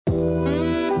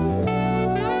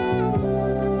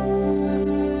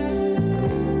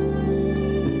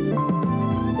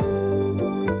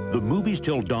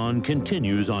Till Dawn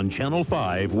continues on Channel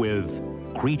 5 with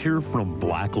Creature from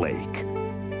Black Lake.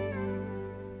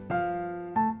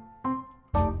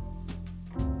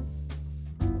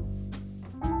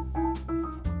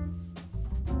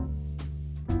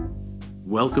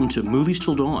 Welcome to Movies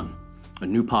Till Dawn, a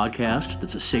new podcast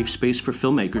that's a safe space for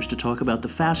filmmakers to talk about the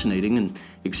fascinating and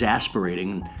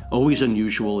exasperating and always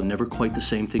unusual and never quite the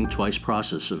same thing twice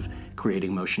process of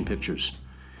creating motion pictures.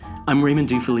 I'm Raymond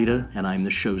DeFilita, and I'm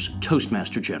the show's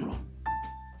Toastmaster General.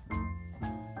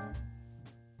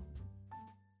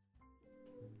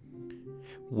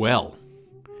 Well,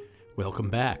 welcome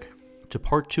back to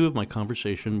part 2 of my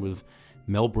conversation with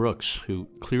Mel Brooks, who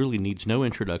clearly needs no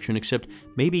introduction, except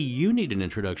maybe you need an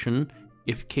introduction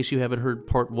in case you haven't heard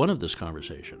part 1 of this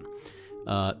conversation.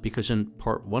 Because in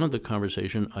part 1 of the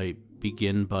conversation, I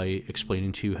begin by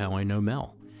explaining to you how I know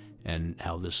Mel and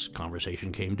how this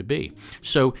conversation came to be.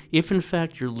 So if in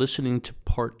fact you're listening to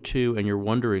part 2 and you're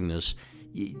wondering this,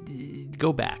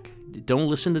 go back. Don't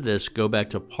listen to this. Go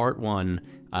back to part 1.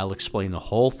 I'll explain the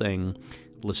whole thing.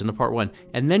 Listen to part 1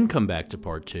 and then come back to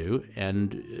part 2.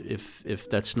 And if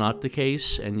that's not the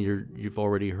case and you've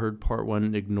already heard part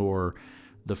 1, ignore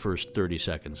the first 30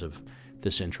 seconds of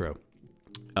this intro.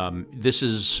 This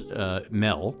is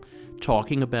Mel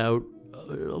talking about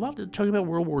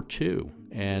World War II,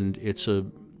 and it's a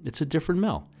different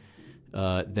Mel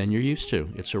than you're used to.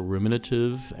 It's a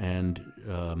ruminative and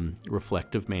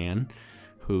reflective man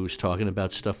who's talking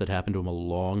about stuff that happened to him a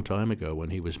long time ago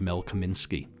when he was Mel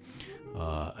Kaminsky,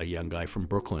 a young guy from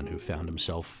Brooklyn who found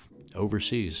himself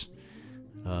overseas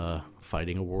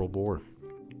fighting a world war.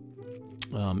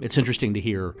 It's interesting to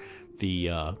hear the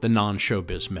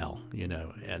non-showbiz Mel,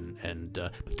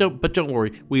 but don't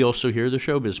worry. We also hear the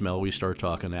showbiz Mel. We start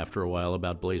talking after a while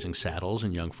about Blazing Saddles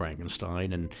and Young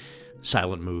Frankenstein and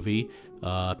Silent Movie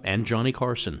and Johnny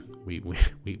Carson.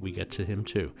 We get to him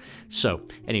too. So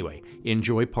anyway,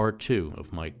 enjoy part 2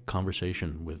 of my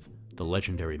conversation with the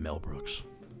legendary Mel Brooks.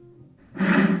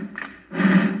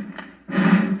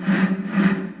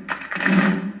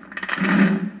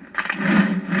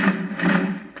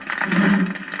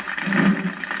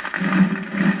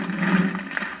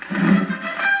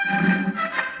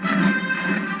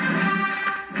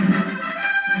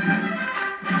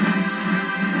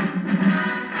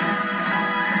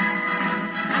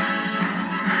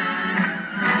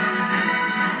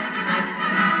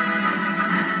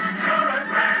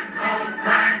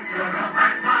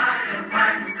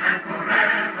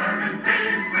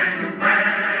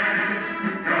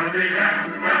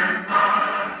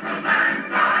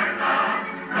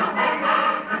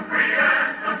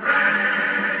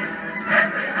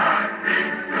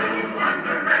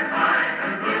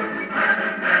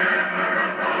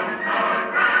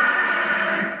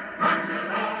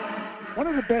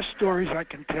 Stories I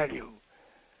can tell you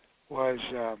was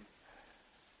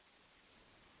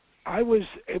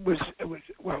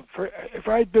if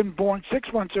I'd been born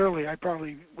 6 months early, I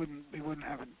probably wouldn't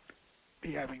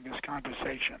be having this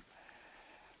conversation,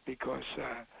 because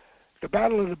the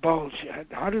Battle of the Bulge had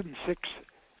 106,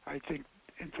 I think,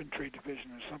 infantry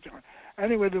division or something like that.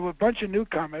 Anyway, there were a bunch of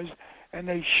newcomers, and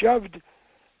they shoved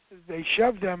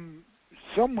them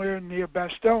somewhere near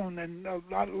Bastogne, and a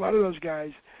lot of those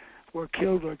guys were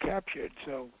killed or captured.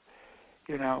 So,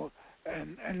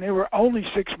 and they were only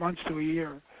 6 months to a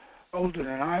year older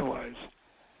than I was.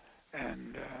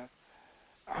 And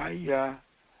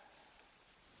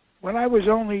when I was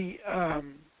only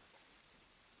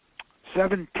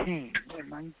 17 in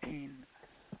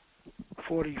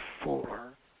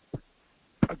 1944,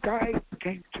 a guy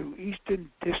came to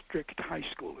Eastern District High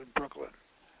School in Brooklyn,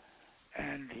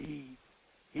 and he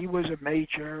was a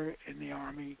major in the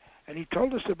Army, and he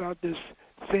told us about this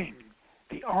thing,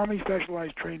 the Army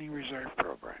Specialized Training Reserve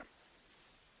Program.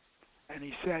 And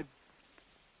he said,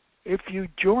 if you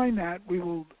join that, we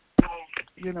will,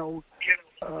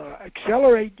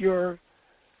 accelerate your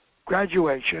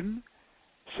graduation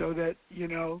so that,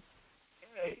 you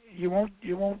won't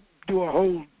do a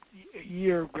whole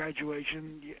year of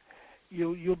graduation.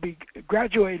 You'll be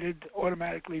graduated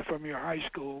automatically from your high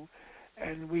school,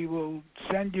 and we will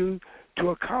send you to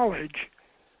a college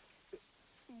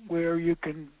where you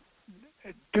can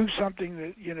do something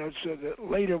that, so that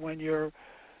later when you're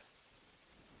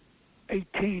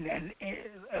 18 and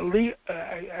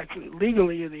actually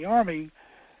legally in the Army,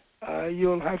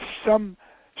 you'll have some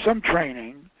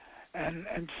training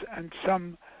and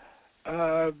some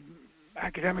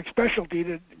academic specialty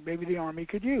that maybe the Army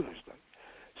could use.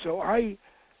 So I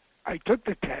took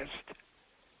the test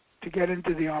to get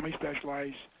into the Army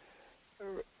Specialized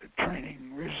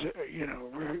Training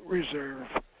Reserve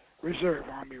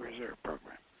Army Reserve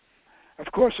Program.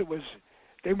 of course it was,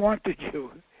 they wanted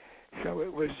you. So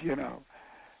it was,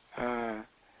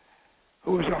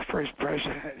 who was our first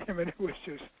president? I mean,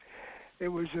 it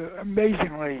was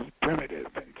amazingly primitive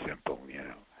and simple,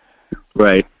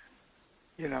 Right.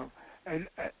 And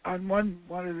on one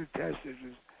of the tests it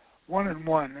was 1 and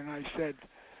 1, and I said,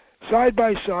 side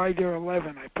by side they're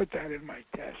 11. I put that in my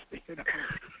test,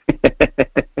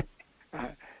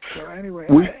 So anyway,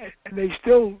 and they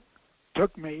still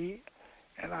took me,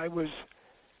 and I was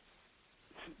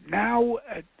now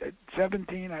at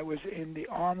 17. I was in the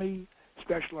Army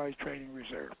Specialized Training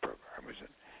Reserve program.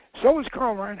 So was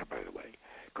Carl Reiner, by the way.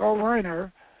 Carl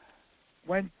Reiner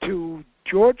went to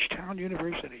Georgetown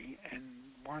University in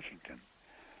Washington,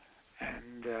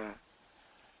 and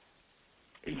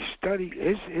he studied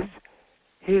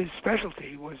his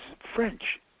specialty was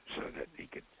French, so that he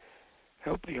could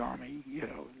help the Army,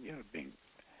 being,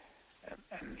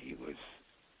 and he was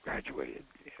graduated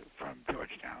from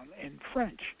Georgetown in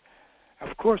French.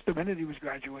 Of course, the minute he was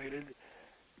graduated,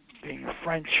 being a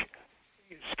French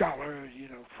scholar,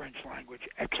 French language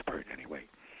expert anyway,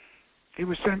 he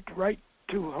was sent right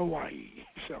to Hawaii.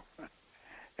 So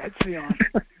that's the Army.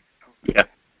 Yeah.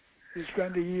 You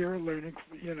spend a year learning,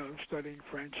 studying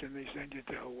French, and they send you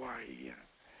to Hawaii.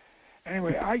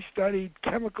 Anyway, I studied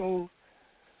chemical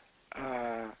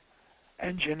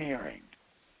engineering.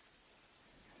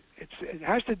 It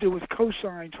has to do with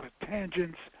cosines, with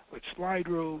tangents, with slide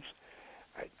rules.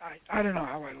 I don't know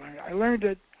how I learned it. I learned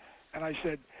it, and I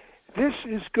said, this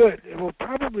is good. It will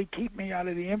probably keep me out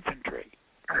of the infantry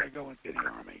when I go into the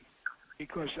Army,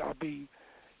 because I'll be,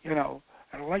 an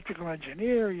electrical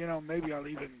engineer. Maybe I'll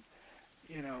even,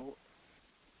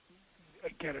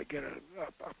 get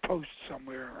a post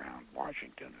somewhere around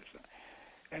Washington or something.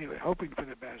 Anyway, hoping for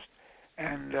the best.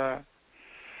 And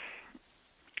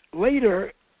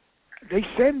later, they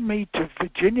send me to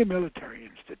Virginia Military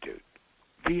Institute,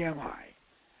 VMI,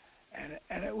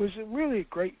 and it was really a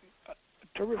great,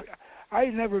 terrific. I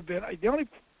had never been. The only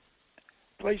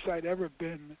place I'd ever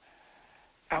been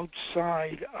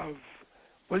outside of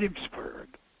Williamsburg,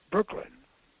 Brooklyn,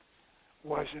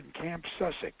 was in Camp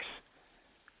Sussex,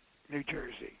 New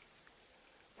Jersey.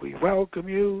 We welcome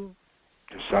you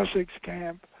to Sussex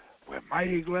Camp. We're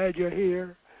mighty glad you're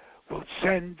here. We'll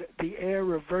send the air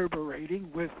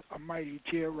reverberating with a mighty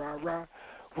cheer, rah-rah.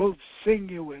 We'll sing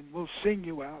you in, we'll sing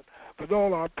you out. With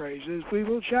all our praises, we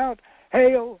will shout,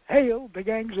 hail, hail, the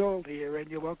gang's all here, and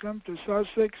you're welcome to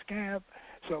Sussex Camp.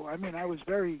 So, I was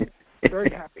very, very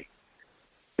happy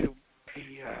to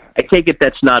be... I take it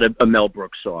that's not a Mel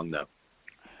Brooks song, though.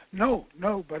 No,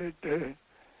 but it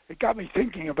got me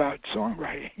thinking about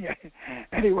songwriting.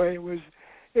 Anyway,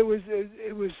 it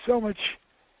was so much...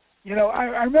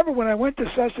 I remember when I went to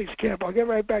Sussex Camp, I'll get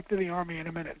right back to the Army in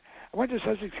a minute. I went to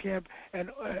Sussex Camp, and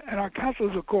our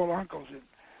counselors were called uncles. And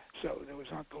so there was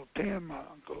Uncle Tim,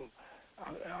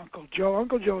 Uncle Joe.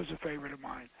 Uncle Joe is a favorite of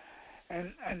mine.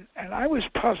 And I was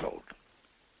puzzled.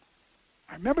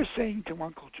 I remember saying to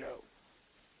Uncle Joe,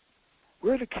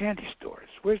 where are the candy stores?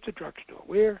 Where's the drugstore?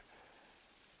 Where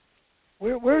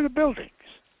are the buildings?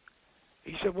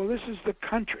 He said, well, this is the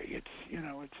country.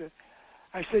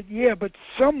 I said, yeah, but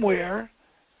somewhere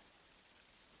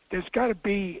there's got to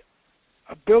be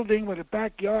a building with a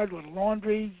backyard with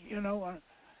laundry,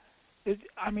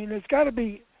 there's got to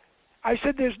be. I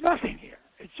said, there's nothing here.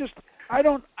 It's just, I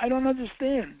don't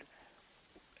understand.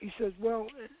 He says, well,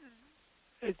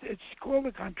 it's called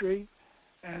the country,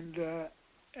 and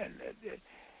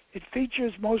it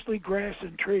features mostly grass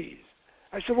and trees.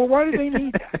 I said, well, why do they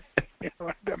need that?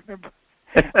 I remember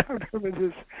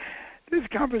this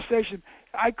conversation.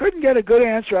 I couldn't get a good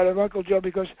answer out of Uncle Joe,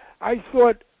 because I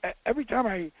thought every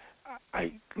time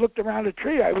I looked around a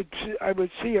tree, I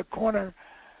would see a corner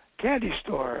candy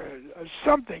store or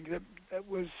something that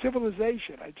was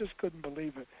civilization. I just couldn't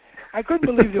believe it. I couldn't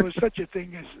believe there was such a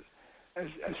thing as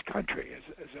country,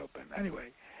 as open.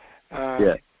 Anyway.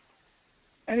 Yeah.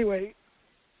 Anyway,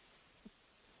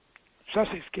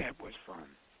 Sussex Camp was fun.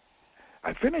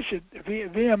 I finished at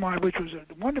VMI, which was a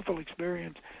wonderful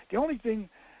experience. The only thing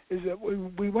is that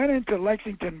we went into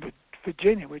Lexington,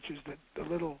 Virginia, which is the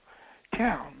little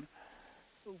town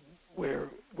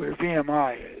where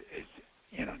VMI is,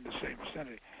 in the same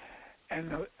vicinity.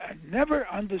 And I never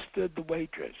understood the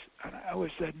waitress, and I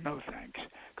always said no thanks,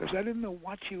 because I didn't know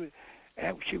what she was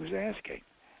asking.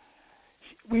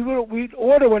 We'd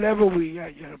order whatever we,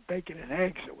 bacon and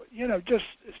eggs, or just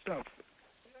stuff,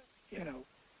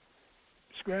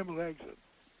 scrambled eggs, or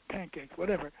pancakes,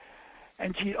 whatever.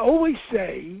 And she'd always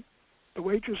say, the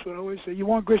waitress would always say, you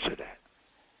want grits or that?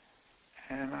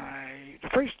 And the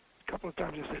first couple of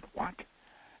times I said, what?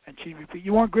 And she'd repeat,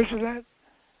 "You want grits with that?"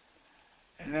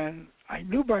 And then I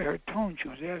knew by her tone she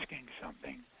was asking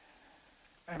something.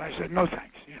 And I said, "No,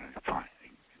 thanks. Fine."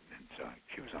 And so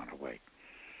she was on her way.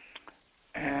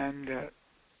 And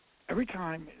every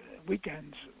time,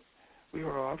 weekends, we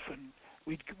were off, and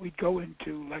we'd go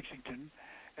into Lexington,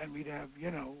 and we'd have,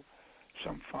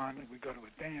 some fun, and we'd go to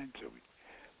a dance.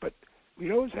 But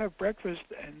we'd always have breakfast,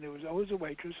 and there was always a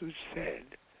waitress who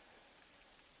said,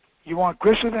 "You want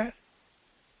grits with that?"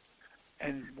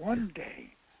 And one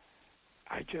day,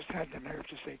 I just had the nerve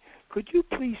to say, "Could you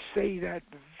please say that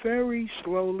very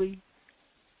slowly,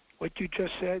 what you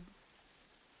just said?"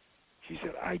 She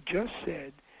said, "I just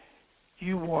said,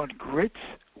 you want grits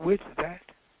with that?"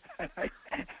 And I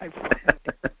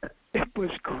it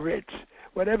was grits,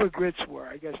 whatever grits were.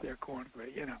 I guess they're corn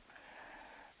grits,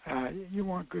 You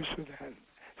want grits with that?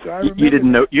 So I remember.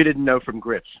 You didn't know from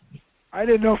grits. I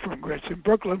didn't know from grits. In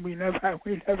Brooklyn, we never had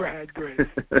grits.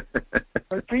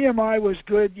 But VMI was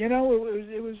good.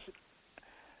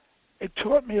 It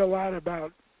taught me a lot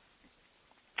about,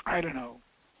 I don't know.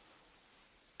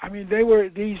 I mean, they were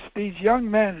these young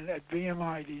men at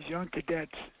VMI, these young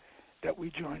cadets that we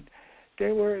joined.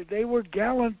 They were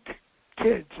gallant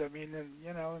kids. I mean,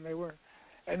 and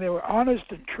they were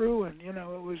honest and true, and it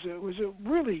was a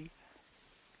really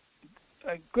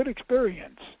a good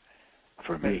experience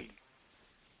for me.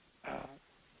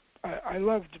 I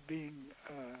loved being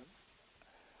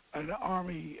an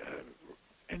Army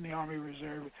in the Army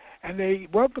Reserve, and they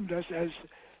welcomed us as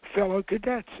fellow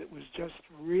cadets. It was just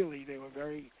really, they were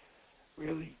very,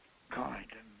 really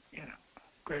kind, and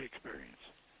great experience.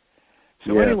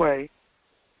 So anyway,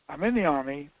 I'm in the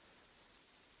Army.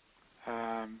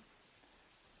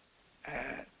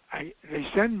 They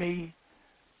send me.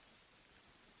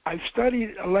 I've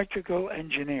studied electrical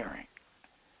engineering,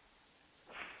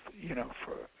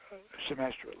 for a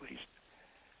semester at least.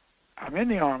 I'm in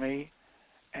the Army,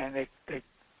 and they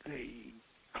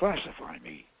classify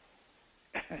me.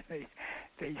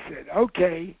 They said,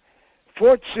 "Okay,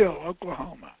 Fort Sill,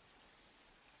 Oklahoma."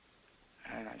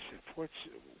 And I said, "What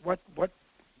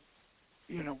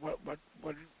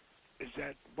is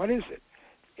that? What is it?"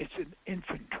 "It's an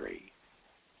infantry."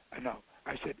 No,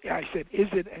 I said,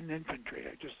 "Is it an infantry?"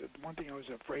 The one thing I was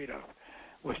afraid of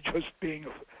was just being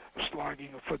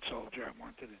slogging a foot soldier. I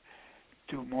wanted to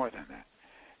do more than that.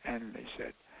 And they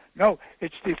said, "No,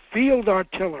 it's the field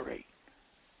artillery."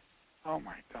 Oh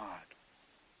my God.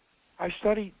 I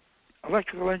studied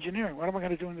electrical engineering. What am I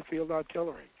going to do in the field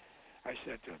artillery? I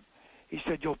said to him. He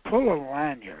said, "You'll pull a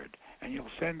lanyard and you'll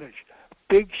send a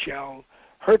big shell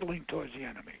hurtling towards the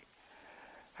enemy."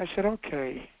 I said,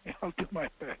 "Okay, I'll do my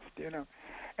best,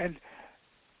 And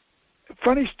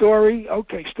funny story,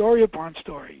 okay, story upon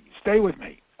story. Stay with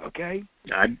me, okay?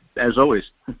 As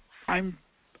always. I'm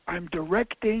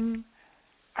directing.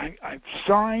 I've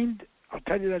signed. I'll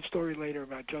tell you that story later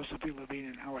about Joseph E. Levine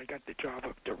and how I got the job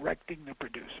of directing the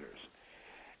producers.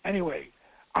 Anyway,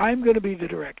 I'm going to be the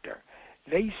director.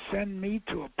 They send me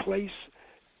to a place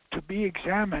to be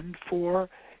examined for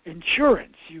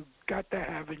insurance. You got to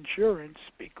have insurance,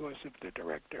 because if the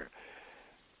director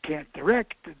can't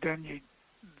direct, then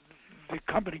the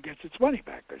company gets its money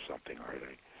back or something.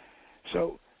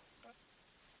 So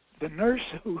the nurse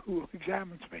who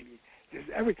examines me,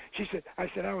 she said,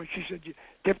 "Oh," she said,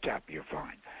 "Tip-tap, you're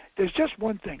fine. There's just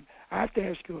one thing. I have to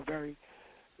ask you a very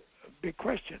big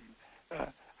question."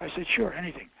 I said, "Sure,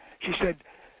 anything." She said,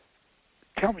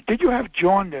 "Tell me, did you have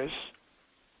jaundice,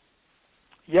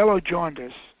 yellow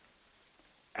jaundice,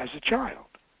 as a child?"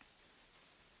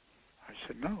 I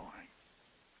said, "No,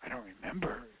 I don't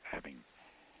remember having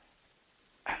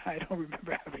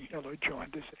yellow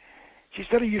jaundice." She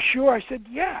said, "Are you sure?" I said,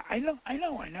 "Yeah, I know.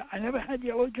 I never had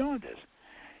yellow jaundice."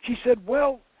 She said,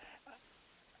 "Well,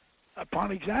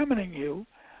 upon examining you,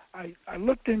 I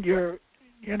looked in your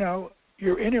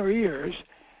inner ears,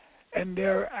 and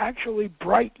they're actually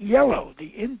bright yellow.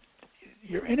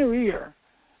 Your inner ear,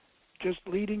 just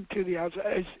leading to the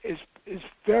outside, is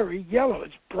very yellow.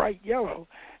 It's bright yellow,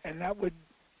 and that would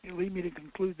lead me to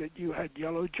conclude that you had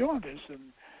yellow jaundice,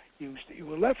 and you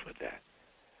were left with that."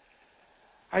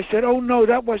 I said, "Oh no,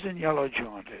 that wasn't yellow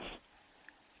jaundice.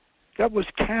 That was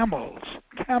Camel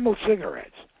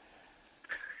cigarettes."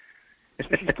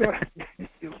 So she thought,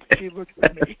 she looked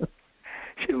at me.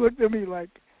 She looked at me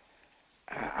like,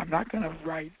 I'm not going to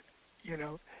write,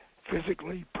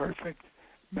 physically perfect,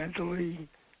 mentally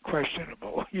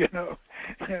questionable,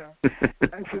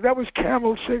 I said, "That was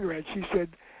Camel cigarettes." She said,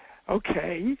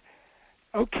 Okay.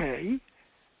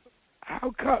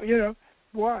 How come,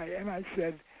 why? And I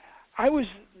said, I was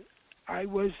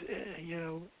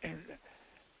in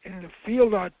the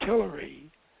field artillery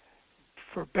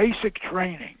for basic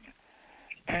training.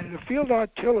 And the field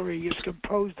artillery is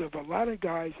composed of a lot of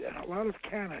guys and a lot of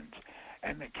cannons.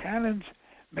 And the cannons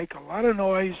make a lot of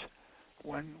noise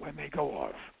when they go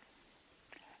off.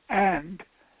 And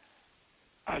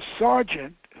a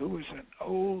sergeant, who was an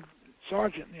old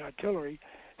sergeant in the artillery,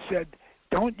 said,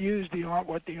 don't use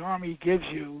what the Army gives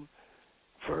you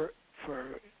for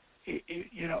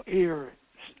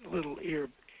little ear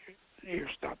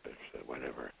stoppers or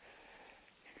whatever.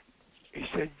 He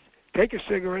said, take a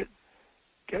cigarette,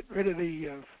 get rid of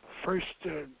the first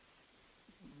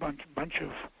bunch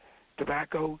of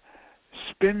tobacco,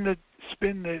 spin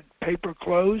the paper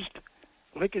closed,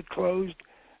 lick it closed,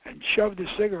 and shove the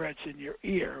cigarettes in your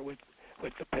ear with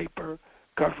the paper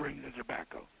covering the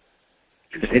tobacco.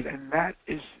 He said, and that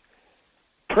is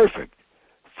perfect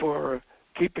for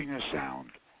keeping the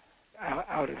sound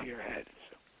out of your head.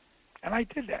 So, and I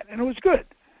did that, and it was good.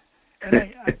 And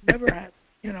I never had,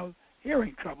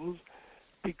 hearing troubles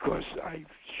because I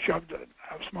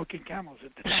was smoking Camels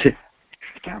at the time,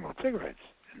 Camel cigarettes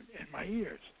in my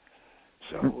ears.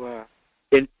 So,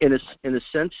 in a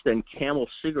sense, then Camel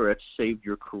cigarettes saved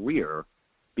your career,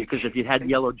 because if you had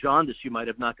yellow jaundice, you might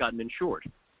have not gotten insured.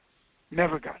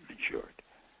 Never gotten insured.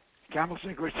 Camel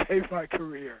cigarettes saved my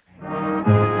career.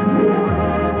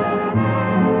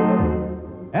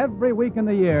 Every week in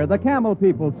the year, the Camel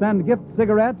people send gift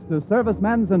cigarettes to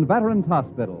servicemen's and veterans'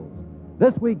 hospitals.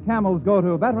 This week, Camels go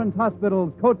to Veterans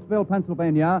Hospitals, Coatesville,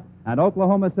 Pennsylvania, and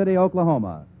Oklahoma City,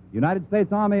 Oklahoma, United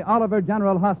States Army Oliver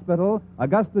General Hospital,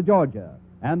 Augusta, Georgia,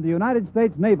 and the United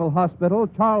States Naval Hospital,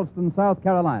 Charleston, South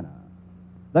Carolina.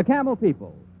 The Camel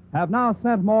people have now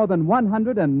sent more than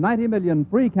 190 million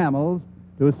free Camels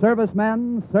to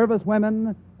servicemen,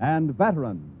 servicewomen, and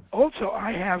veterans. Also,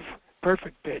 I have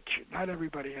perfect pitch. Not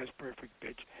everybody has perfect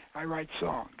pitch. I write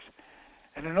songs.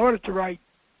 And in order to write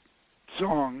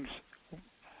songs,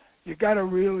 you got to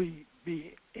really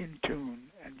be in tune,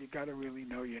 and you got to really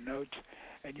know your notes,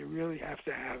 and you really have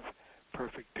to have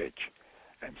perfect pitch.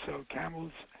 And so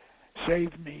Camels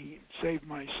saved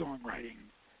my songwriting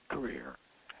career.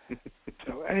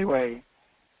 So anyway,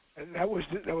 that was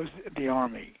the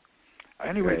Army.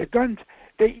 Anyway, the guns,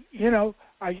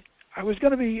 I was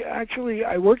going to be,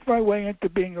 I worked my way into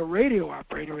being a radio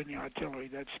operator in the artillery.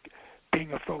 That's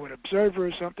being a forward observer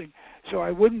or something, so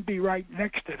I wouldn't be right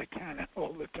next to the cannon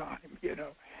all the time,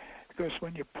 because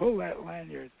when you pull that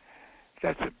lanyard,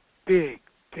 that's a big,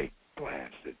 big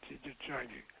blast. It just drives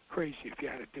you crazy if you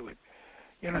had to do it.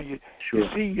 You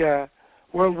see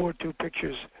World War II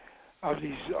pictures of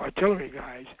these artillery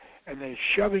guys, and they're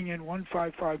shoving in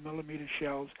 155 millimeter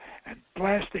shells and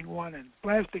blasting one and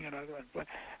blasting another.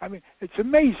 I mean, it's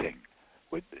amazing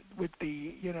with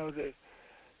the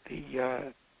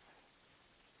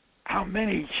how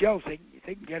many shells they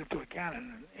can get into a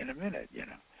cannon in a minute,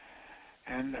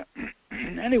 And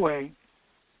anyway,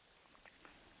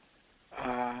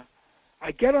 I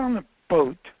get on the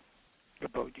boat.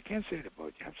 You can't say the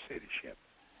boat, you have to say the ship.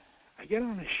 I get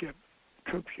on the ship,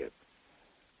 troop ship,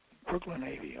 Brooklyn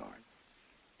Navy Yard,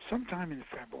 sometime in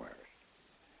February.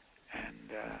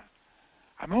 And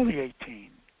I'm only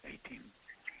 18.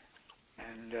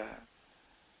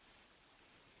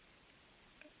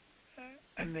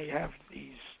 And they have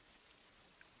these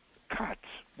cots,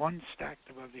 one stacked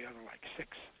above the other, like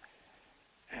six.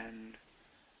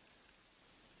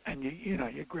 And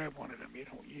you grab one of them.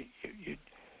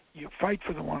 You fight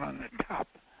for the one on the top,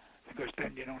 because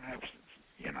then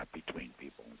you're not between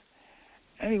people.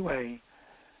 Anyway,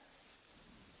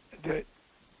 the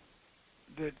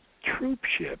troop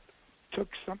ship took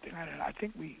something, I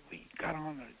think we got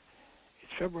on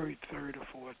it's February 3rd or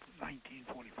 4th,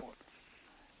 1944.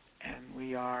 And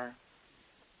we are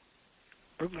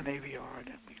Brooklyn Navy Yard,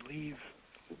 and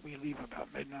we leave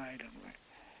about midnight, and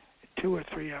 2 or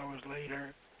 3 hours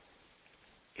later,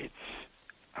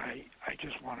 I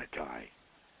just want to die.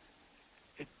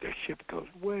 The ship goes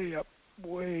way up,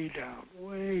 way down,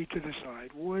 way to the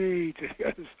side, way to the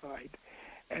other side,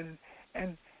 and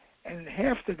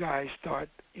half the guys start,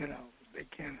 they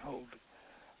can't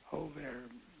hold their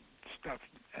stuff,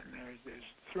 and there's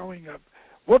throwing up,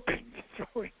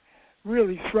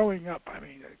 really throwing up. I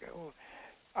mean,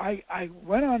 I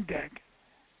went on deck,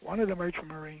 one of the Merchant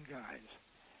Marine guys.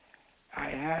 I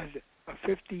had a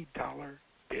 $50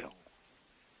 bill.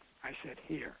 I said,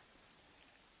 here,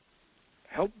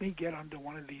 help me get under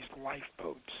one of these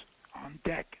lifeboats on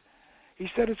deck. He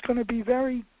said, it's going to be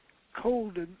very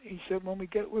cold, and he said,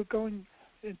 we're going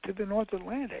into the North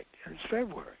Atlantic, and it's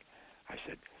February. I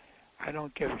said, I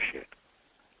don't give a shit.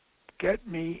 Get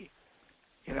me,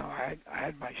 I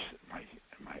had my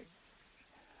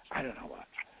I don't know what,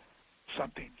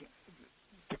 something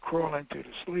crawl into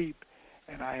the sleep,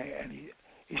 and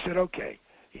he said, okay.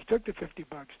 He took the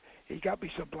 $50. He got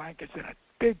me some blankets and a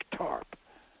big tarp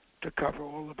to cover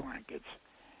all the blankets.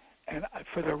 And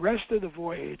for the rest of the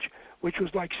voyage, which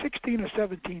was like 16 or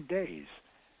 17 days,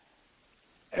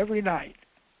 every night,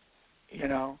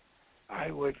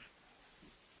 I would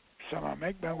somehow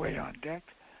make my way on deck.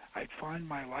 I'd find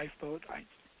my lifeboat. I'd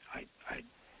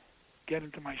get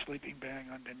into my sleeping bag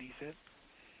underneath it,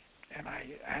 and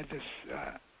I had this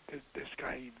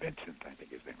guy Vincent, I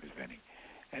think his name was Vinny,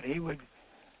 and he would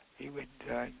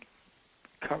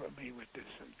cover me with this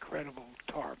incredible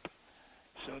tarp,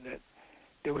 so that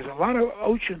there was a lot of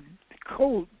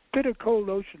bitter cold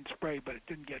ocean spray, but it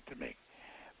didn't get to me.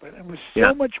 But it was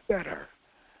so much better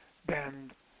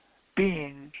than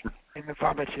being in the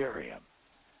vomitarium.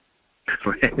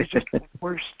 It was just the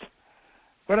worst.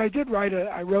 But I did wrote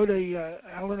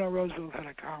Eleanor Roosevelt had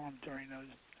a column during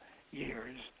those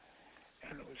years,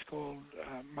 and it was called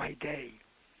My Day.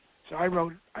 So I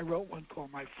wrote one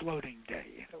called My Floating Day.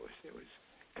 It was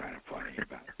kind of funny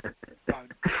about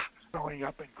throwing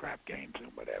up in crap games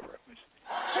and whatever it was.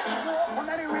 For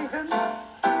many reasons,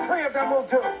 3 of them will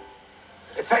do.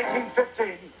 It's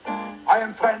 1815. I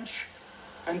am French,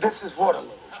 and this is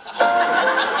Waterloo.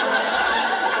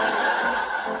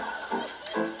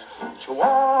 To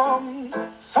arms,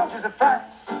 soldiers of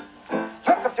France,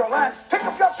 lift up your lamps, pick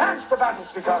up your pants, the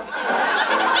battle's begun. To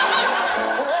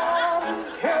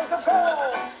arms, heroes of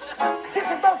gold,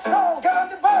 sissies don't stall, get on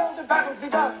the ball, the battle's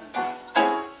begun.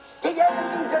 The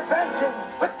enemy's advancing,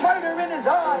 with murder in his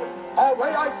eye. Our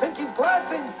way I think he's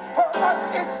glancing, for us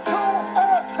it's do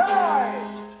or die.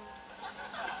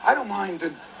 I don't mind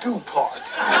the do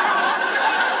part.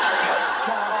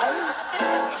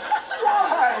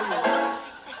 Why?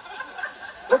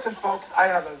 Listen, folks, I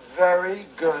have a very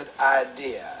good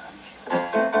idea.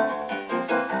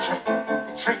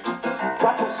 Retreat,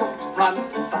 drop those swords, run.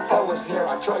 The foe is near,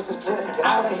 our choice is clear. Get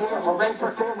out of here, hooray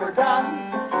for fear, we're done.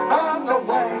 Run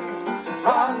away,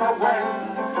 run away.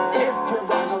 If you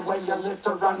run away, you live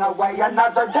to run away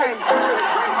another day.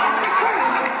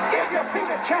 Give your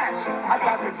feet a chance. I've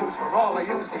got good news for all of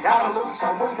you. You gotta lose,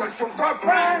 so move your shoes toward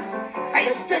France.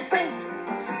 Face defeat,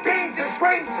 be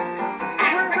discreet,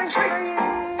 and retreat.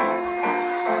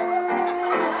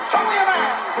 Show me a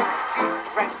man with deep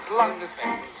red blood in his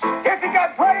veins. If he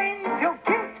got brains, he'll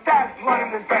keep that blood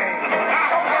in his veins.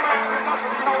 Show me a man who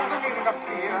doesn't know the meaning of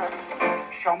fear.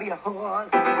 Show me a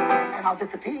horse, and I'll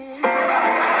disappear. Who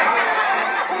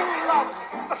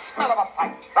loves the smell of a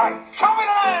fight? Right. Show me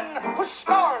the man who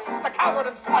scorns the coward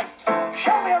in flight.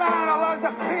 Show me a man who loves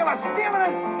the feel of steel in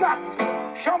his gut.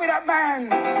 Show me that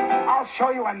man, I'll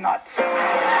show you a nut.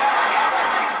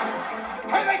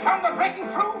 Here they come, they're breaking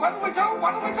through. What do we do?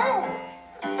 What do we do?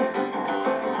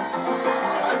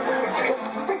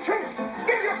 Retreat.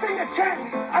 Give your feet a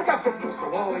chance. I got good news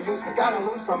for all of you. You gotta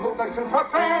lose, so move like shoes for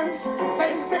France.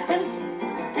 Face defeat.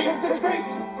 Be discreet.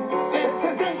 This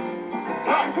is it.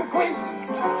 Time to quit.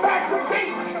 Back to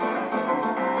feet.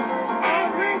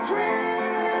 And retreat.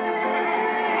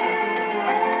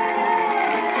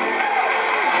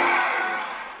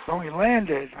 When we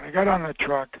landed, I got on the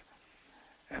truck,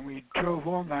 and we drove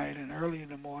all night, and early in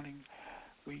the morning,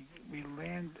 we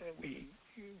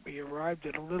arrived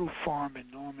at a little farm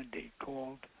in Normandy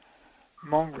called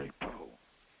Montrepos.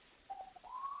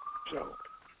 So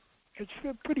it's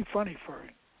pretty funny for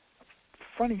a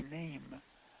funny name,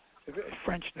 a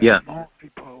French name,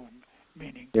 Montrepos,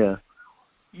 meaning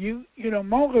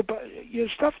Montrepos.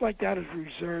 Stuff like that is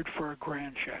reserved for a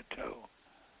grand chateau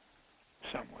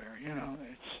somewhere.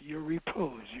 It's your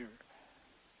repose, your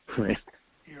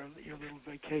little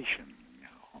vacation.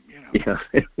 Yeah,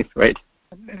 right.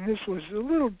 And this was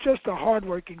just a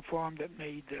hard-working farm that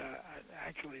made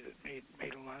made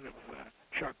a lot of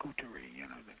charcuterie,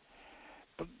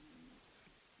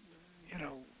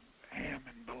 ham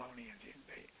and bologna.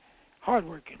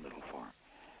 Hard-working little farm.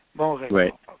 Montrepos.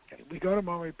 Right. Okay, we go to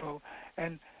Montrepos,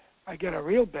 and I get a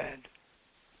real bed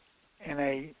in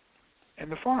the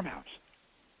farmhouse.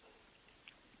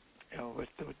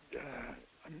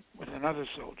 With another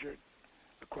soldier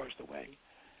across the way,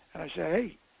 and I said,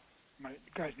 "Hey." The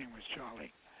guy's name was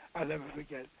Charlie. I'll never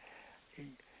forget.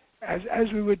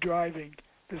 As we were driving,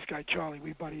 this guy Charlie,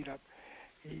 we buddied up.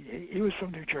 He was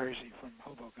from New Jersey, from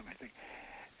Hoboken, I think.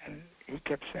 And he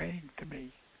kept saying to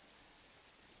me,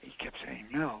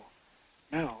 Mel.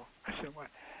 I said,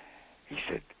 what? He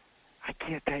said, I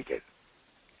can't take it.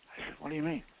 I said, what do you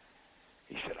mean?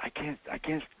 He said, I can't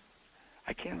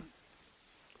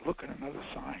look at another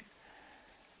sign.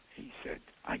 He said,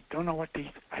 I don't know what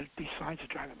these signs are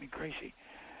driving me crazy.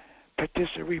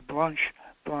 Patisserie blanche,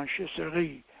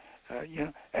 blanchisserie,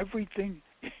 Everything.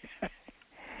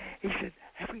 He said,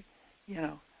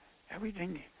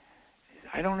 everything.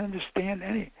 I don't understand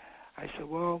any. I said,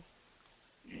 well,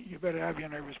 you better have your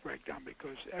nervous breakdown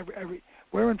because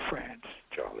we're in France,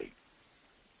 Charlie,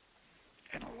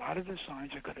 and a lot of the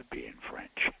signs are going to be in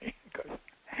French. Because,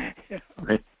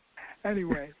 Right.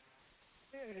 Anyway,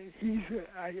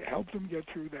 I helped him get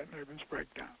through that nervous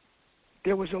breakdown.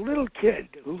 There was a little kid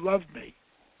who loved me.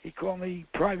 He called me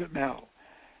Private Mel,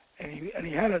 and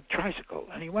he had a tricycle,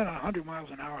 and he went 100 miles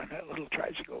an hour on that little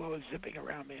tricycle. It was zipping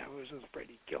around me. I was afraid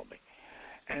he'd kill me.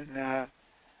 And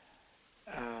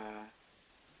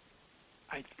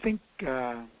I think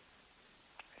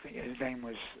his name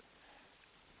was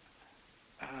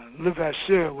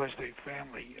Levasseur was the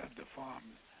family of the farm,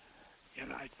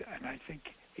 and I think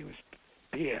he was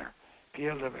Pierre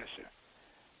Levasseur,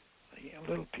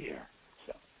 little Pierre.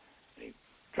 So he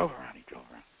drove around,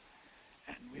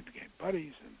 and we became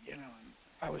buddies, and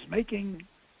I was making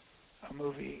a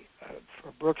movie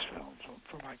for Brooks Films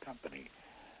for my company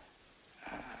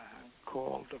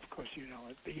called, of course you know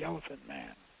it, The Elephant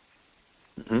Man.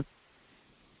 Mm-hmm.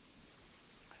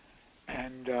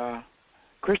 And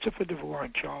Christopher DeVore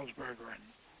and Charles Bergeron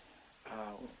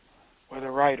were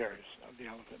the writers of The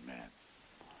Elephant Man.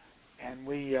 And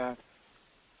we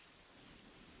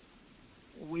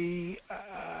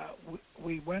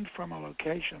went from a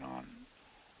location on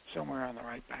somewhere on the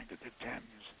right bank of the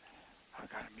Thames,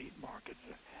 kind of meat market,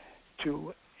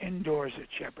 to indoors at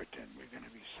Shepperton. We're going to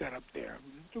be set up there.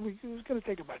 It was going to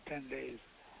take about 10 days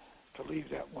to leave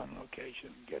that one location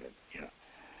and get it,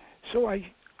 So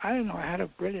I don't know, I had a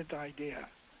brilliant idea.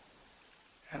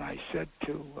 And I said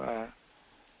to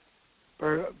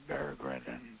Bergeron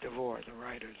and DeVore, the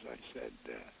writers, I said,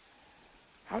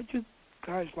 how'd you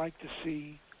guys like to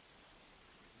see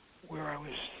where I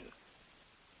was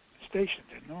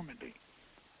stationed in Normandy?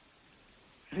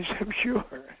 And they said,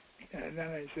 sure. And then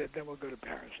I said, then we'll go to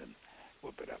Paris and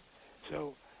whoop it up.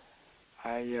 So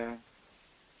I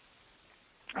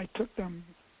took them,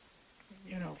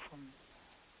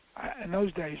 in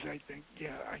those days, I think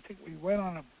we went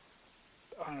on a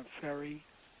ferry,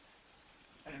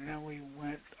 and then we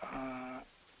went,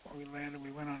 when we landed,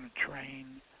 we went on a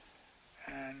train,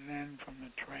 and then from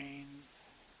the train,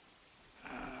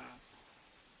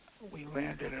 we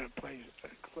landed at a place,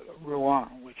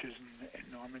 Rouen, which is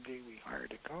in Normandy. We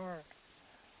hired a car,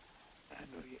 and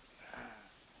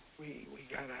we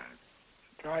got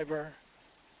a driver,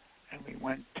 and we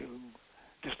went to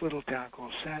this little town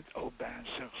called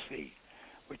Saint-Aubin-sur-Sea,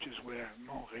 which is where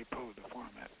Mont Repos, the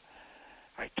farm, is.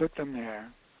 I took them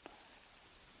there,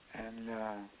 and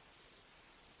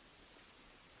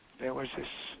there was this,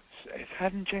 it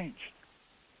hadn't changed.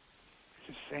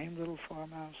 It's the same little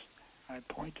farmhouse. I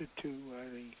pointed to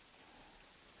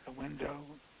the window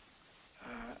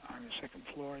on the second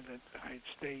floor that I had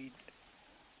stayed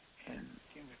in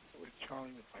with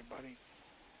Charlie, with my buddy.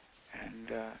 And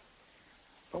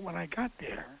but when I got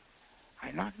there,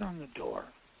 I knocked on the door,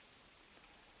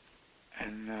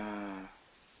 and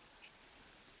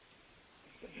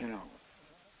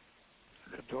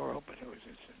the door opened. It was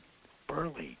this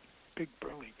big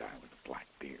burly guy with a black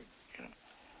beard.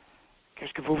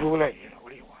 Qu'est-ce que vous voulez? What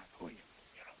do you want? Who are you?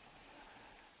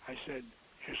 I said,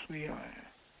 je suis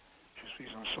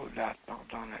un soldat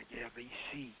pendant la guerre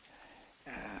ici.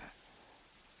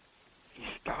 He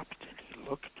stopped and he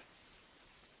looked.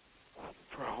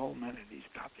 For a whole minute, he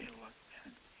stopped and looked,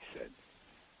 and he said,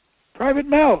 Private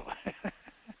Mel!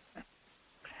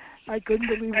 I couldn't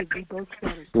believe it. We both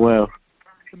started. Wow.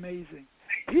 It's amazing.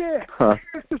 Yeah.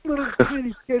 This little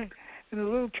skinny kid in a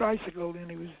little tricycle,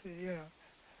 and he was,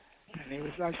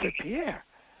 I said, Pierre.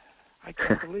 I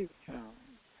can't believe it,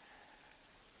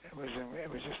 It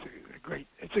was just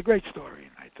it's a great story,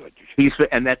 and I thought you should.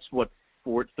 And that's what,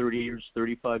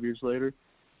 35 years later?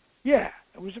 Yeah,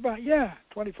 it was about,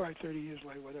 25, 30 years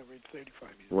later, whatever, it's 35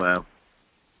 years. Wow.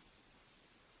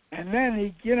 And then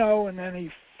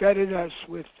he feted us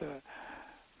with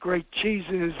great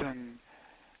cheeses and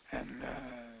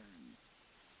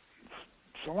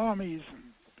salamis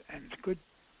and good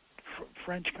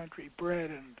French country bread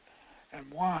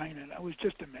and wine, and it was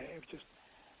just amazing. It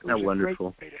was a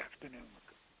wonderful. Great afternoon.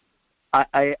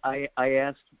 I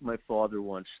asked my father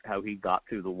once how he got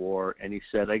through the war, and he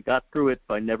said, I got through it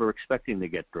by never expecting to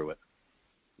get through it.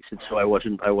 He said, so I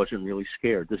wasn't really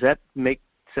scared. Does that make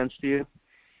sense to you?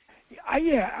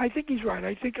 I think he's right.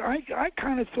 I think I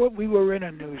kind of thought we were in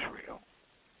a newsreel.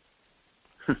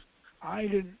 I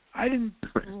didn't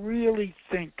really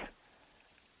think.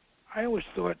 I always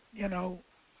thought,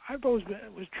 I've always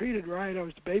was treated right. I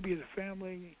was the baby of the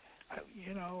family. I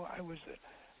was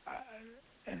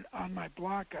and on my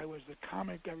block I was the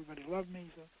comic. Everybody loved me.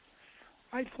 So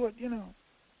I thought,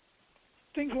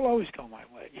 things will always go my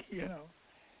way.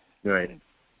 Right.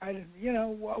 I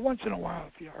didn't. Once in a while,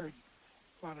 if you heard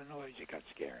a lot of noise, you got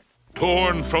scared.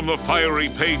 Torn from the fiery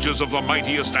pages of the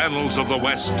mightiest annals of the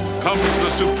West comes the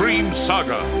supreme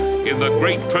saga in the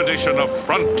great tradition of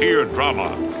frontier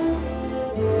drama.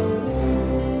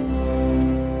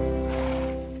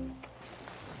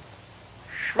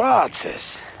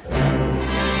 Schwarzes.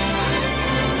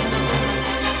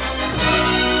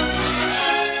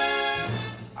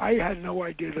 I had no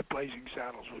idea that Blazing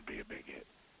Saddles would be a big hit.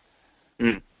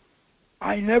 Mm.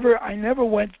 I never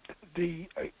went the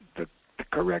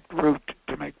correct route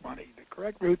to make money. The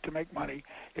correct route to make money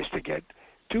is to get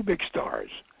two big stars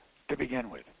to begin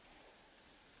with.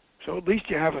 So at least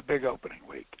you have a big opening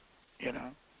week,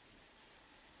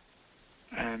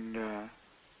 And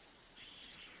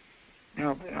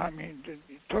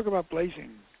talk about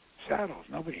Blazing Saddles.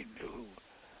 Nobody knew who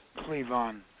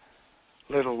Cleavon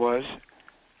Little was.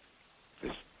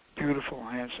 This beautiful,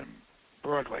 handsome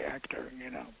Broadway actor,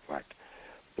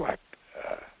 black,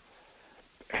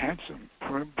 handsome,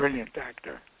 brilliant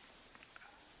actor.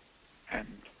 And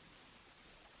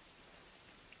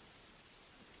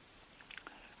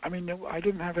I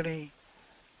didn't have any,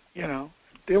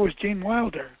 there was Gene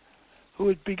Wilder, who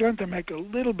had begun to make a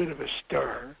little bit of a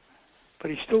stir, but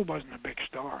he still wasn't a big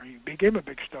star. He became a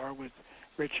big star with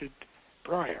Richard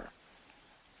Pryor.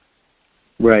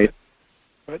 Right.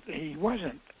 But he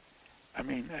wasn't. And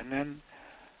then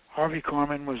Harvey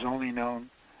Korman was only known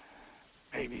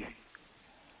maybe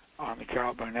on the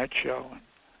Carol Burnett show.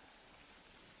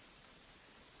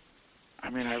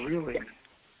 And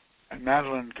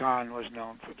Madeline Kahn was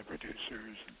known for the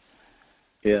producers.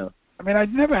 Yeah. I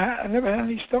never had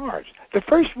any stars. The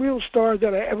first real star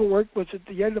that I ever worked was at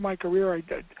the end of my career. I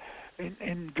did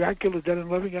in Dracula Dead and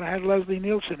Living, and I had Leslie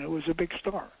Nielsen, who was a big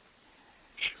star.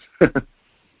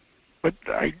 But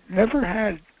I never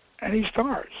had any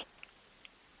stars.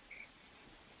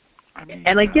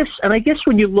 And I guess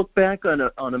when you look back on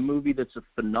a movie that's a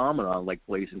phenomenon like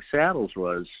Blazing Saddles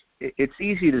was, it's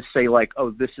easy to say like,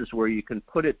 oh, this is where you can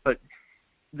put it, but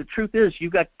the truth is, you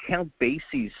got Count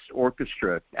Basie's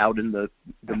orchestra out in the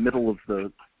middle of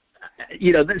the,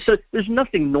 so there's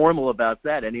nothing normal about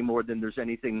that any more than there's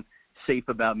anything safe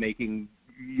about making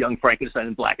Young Frankenstein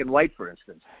in black and white, for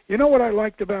instance. You know what I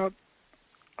liked about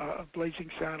Blazing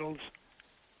Saddles?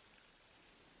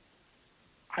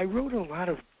 I wrote a lot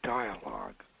of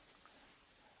dialogue.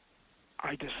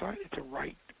 I decided to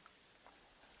write.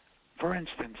 For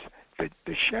instance,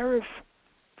 the sheriff,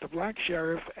 the black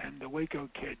sheriff, and the Waco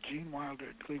kid, Gene Wilder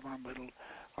and Cleavon Little,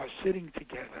 are sitting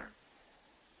together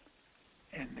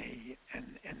in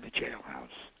the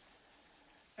jailhouse,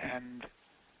 and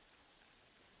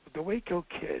the Waco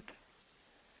kid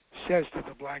says to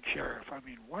the black sheriff,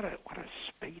 what a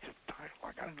spate of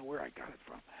dialogue. I don't know where I got it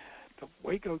from. The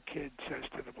Waco kid says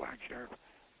to the black sheriff,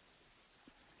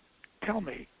 tell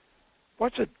me,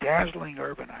 what's a dazzling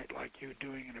urbanite like you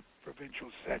doing in a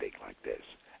provincial setting like this?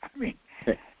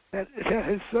 That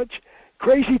is such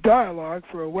crazy dialogue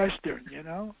for a Western,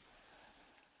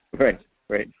 Right.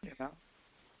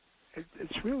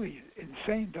 It's really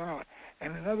insane dialogue.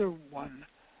 And another one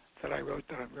that I wrote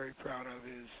that I'm very proud of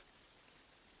is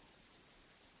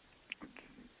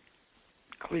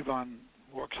Cleavon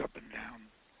walks up and down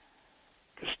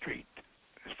the street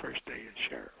his first day as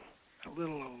sheriff. A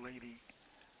little old lady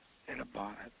in a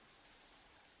bonnet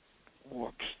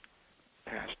walks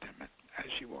past him, and as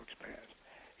she walks past,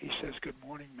 he says, "Good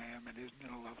morning, ma'am, and isn't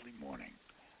it a lovely morning?"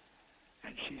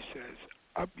 And she says,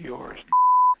 "Up yours."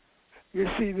 You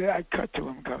see, that I cut to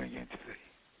him coming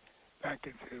back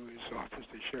into his office,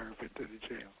 the sheriff, into the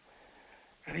jail,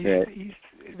 and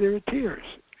there are tears.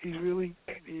 He's really,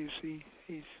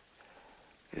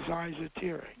 his eyes are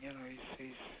tearing.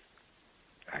 He's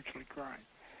actually crying.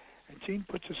 And Gene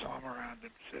puts his arm around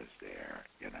him and says, "There,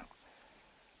 you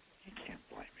can't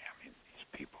blame me. These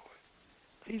people,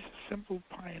 these are simple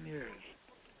pioneers.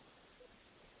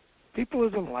 People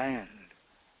of the land.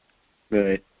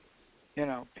 Right.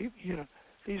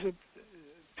 These are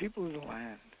people of the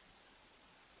land.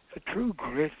 The true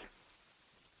grit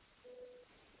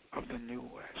of the New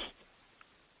West.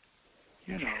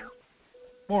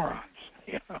 Morons.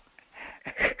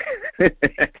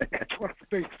 That's one of the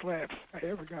biggest laughs I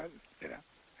ever got.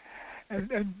 And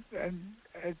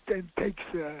takes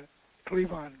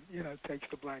Cleavon, takes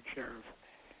the black sheriff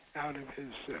out of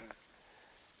his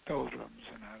doldrums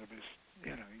and out of his,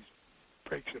 he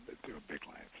breaks him into a big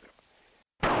laugh. So.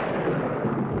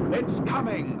 It's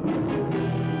coming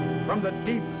from the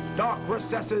deep, dark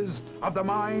recesses of the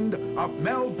mind of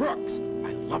Mel Brooks.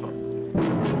 I love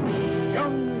him.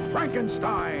 Young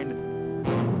Frankenstein.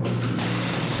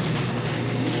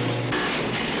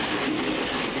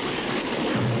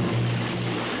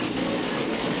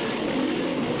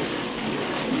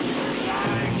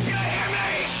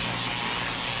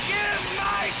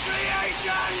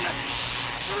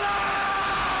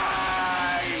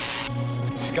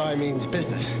 Sky means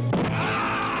business.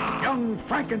 Young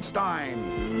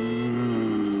Frankenstein.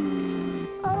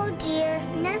 Oh dear,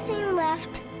 nothing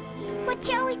left. What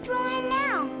shall we throw in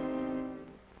now?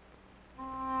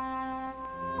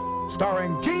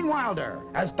 Starring Gene Wilder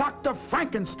as Dr.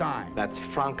 Frankenstein. That's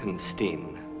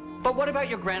Frankenstein. But what about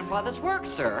your grandfather's work,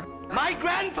 sir? My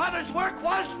grandfather's work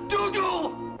was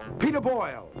doo-doo. Peter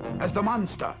Boyle as the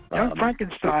monster. Young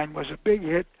Frankenstein was a big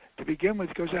hit to begin with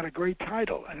because it had a great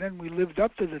title, and then we lived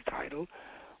up to the title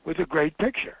with a great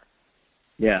picture.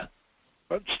 Yeah.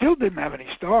 But still didn't have any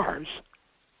stars.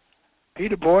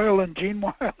 Peter Boyle and Gene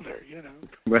Wilder, you know.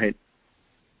 Right.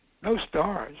 No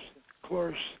stars.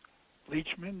 Cloris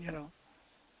Leachman, you know.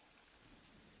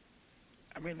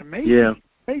 I mean, amazing. Yeah.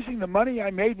 Amazing the money I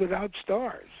made without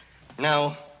stars.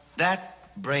 Now,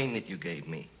 that brain that you gave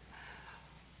me,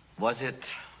 was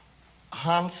it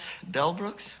Hans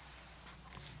Delbrooks?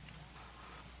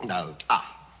 No.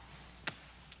 Ah,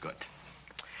 good.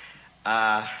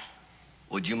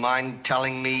 Would you mind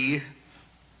telling me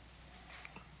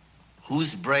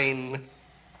whose brain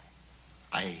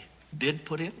I did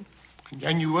put in?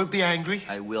 And you won't be angry?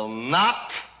 I will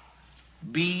not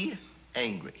be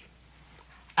angry.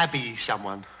 Abby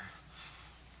someone.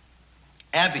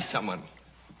 Abby someone.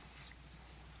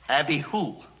 Abby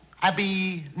who?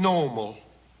 Abby Normal.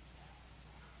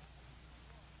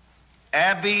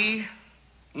 Abby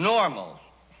Normal.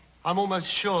 I'm almost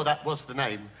sure that was the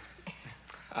name.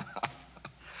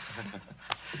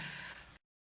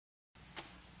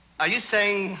 Are you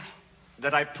saying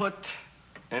that I put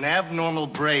an abnormal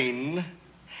brain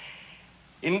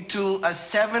into a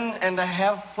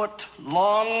 7.5-foot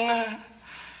long,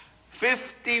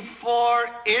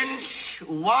 54-inch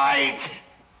wide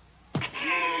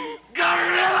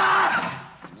gorilla?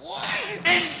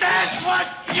 Is that what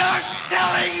you're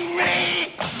telling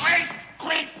me?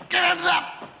 Quick, get it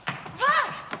up!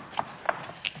 Wat?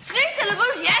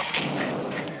 Vleesyllables, yes?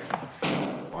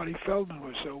 Marty Feldman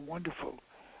was so wonderful,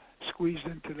 squeezed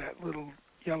into that little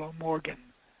yellow Morgan.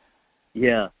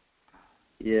 Yeah.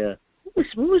 Yeah.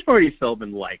 What was Marty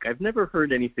Feldman like? I've never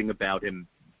heard anything about him.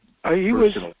 He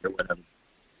was or whatever.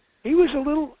 he was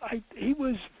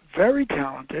very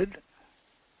talented.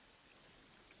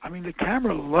 I mean, the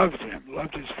camera loved him,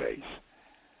 loved his face.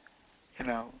 You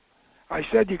know, I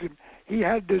said he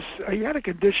had a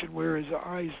condition where his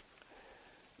eyes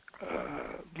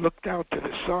looked out to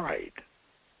the side.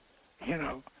 You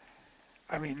know,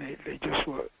 I mean,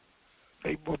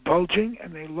 they were bulging,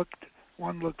 and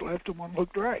one looked left and one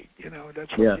looked right. You know,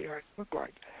 that's what the eyes look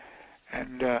like.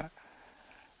 And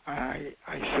I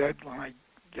said when I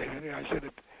gave it, I said,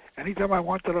 anytime I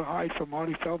wanted to hide from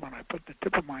Marty Feldman, I put the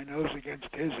tip of my nose against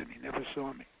his, and he never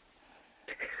saw me.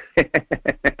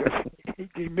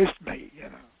 he missed me, you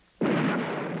know.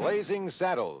 Blazing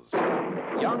Saddles,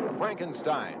 Young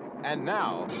Frankenstein, and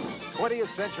now 20th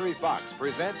Century Fox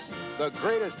presents the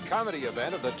greatest comedy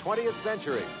event of the 20th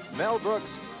century, Mel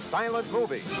Brooks' silent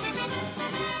movie.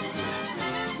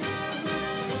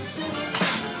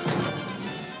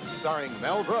 Starring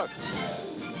Mel Brooks,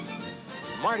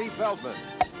 Marty Feldman,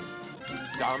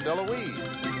 Dom DeLuise,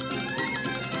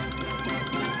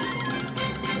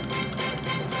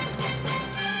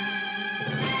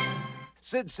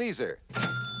 Sid Caesar,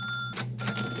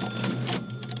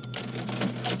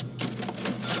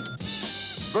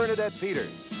 Bernadette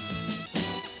Peters,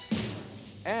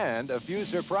 and a few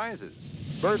surprises.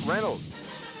 Burt Reynolds,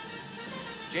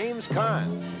 James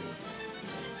Caan,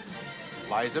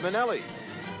 Liza Minnelli,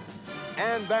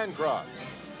 Anne Bancroft,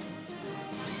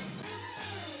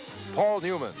 Paul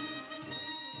Newman.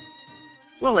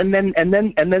 Well, and then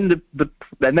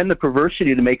the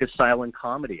perversity to make a silent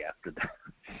comedy after that.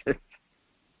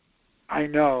 I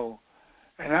know,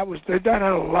 and that had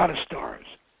a lot of stars.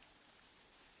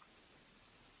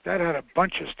 That had a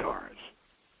bunch of stars.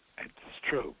 It's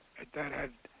true. That had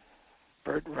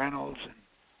Burt Reynolds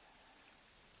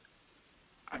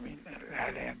and it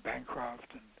had Anne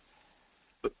Bancroft and.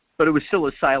 But it was still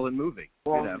a silent movie.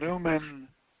 Paul Newman.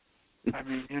 I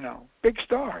mean, big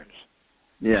stars.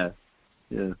 Yeah,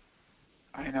 yeah.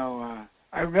 I know.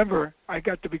 I remember I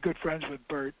got to be good friends with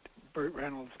Burt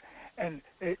Reynolds, and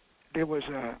there was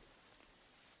a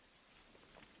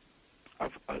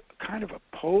kind of a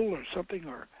poll or something,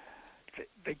 or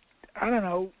I don't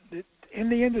know, in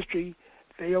the industry,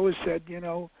 they always said, you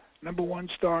know, number 1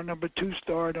 star, number 2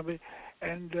 star,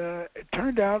 and it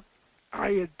turned out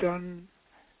I had done,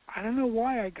 I don't know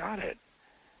why I got it.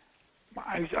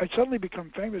 I suddenly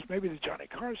become famous, maybe the Johnny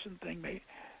Carson thing, maybe,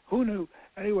 who knew?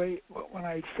 Anyway, when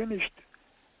I finished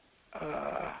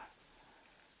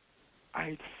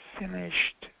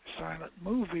Silent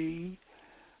Movie,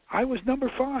 I was number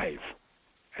 5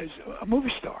 as a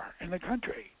movie star in the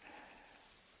country.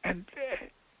 And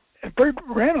Burt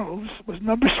Reynolds was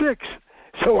number 6.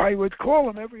 So I would call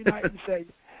him every night and say,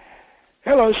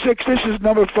 "Hello, 6, this is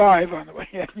number 5 on the way."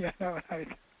 You know,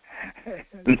 I'd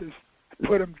just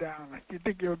put him down. Like, "You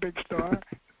think you're a big star?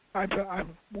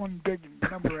 I'm one big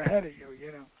number ahead of you,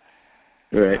 you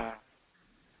know." Right.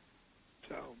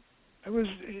 So it was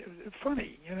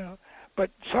funny, you know.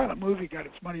 But Silent Movie got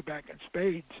its money back in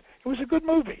spades. It was a good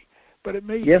movie, but it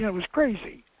made, you know, it was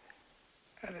crazy.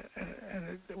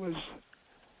 And it was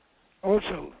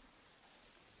also,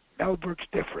 Mel Brooks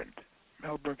different.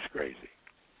 Mel Brooks crazy.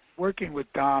 Working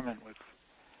with Dom and with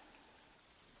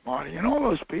Marty and all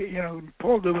those people, you know,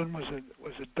 Paul Newman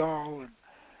was a doll, and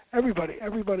everybody,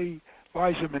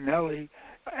 Liza Minnelli,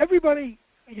 everybody,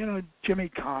 you know, Jimmy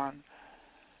Caan.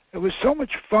 It was so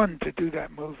much fun to do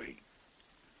that movie.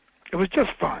 It was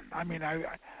just fun. I mean,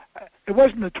 it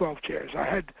wasn't the 12 Chairs.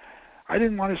 I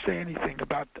didn't want to say anything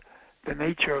about the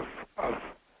nature of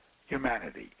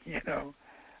humanity, you know.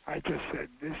 I just said,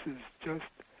 this is just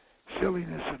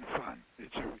silliness and fun.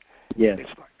 It's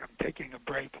like I'm taking a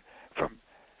break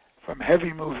from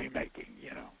heavy movie making,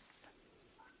 you know.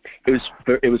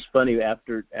 It was funny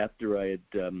after I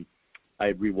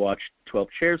had rewatched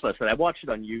 12 Chairs last night. I watched it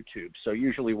on YouTube. So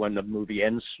usually when the movie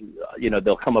ends, you know,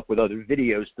 they'll come up with other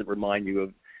videos that remind you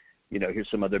of, you know, here's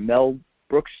some other Mel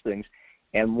Brooks things.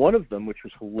 And one of them, which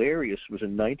was hilarious, was a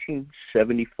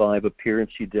 1975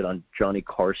 appearance he did on Johnny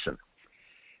Carson.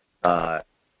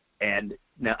 And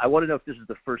now I want to know if this is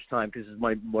the first time, because this is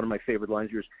one of my favorite lines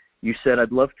of yours. You said,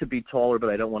 "I'd love to be taller,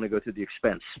 but I don't want to go through the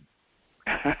expense."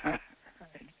 I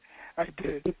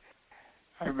did.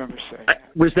 I remember saying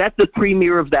that. Was that the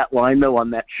premiere of that line, though,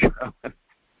 on that show?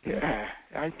 Yeah,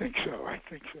 I think so.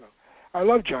 I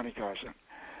love Johnny Carson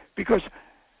because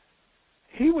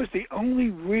he was the only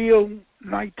real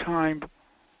nighttime,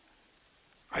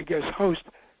 I guess, host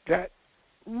that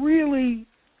really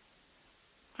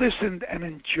listened and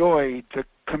enjoyed the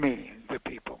comedian, the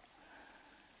people.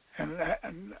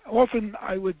 And often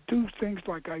I would do things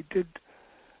like I did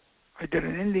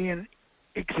an Indian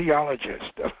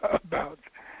ichthyologist about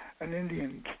an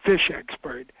Indian fish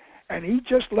expert, and he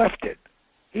just left it.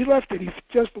 He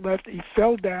just left. He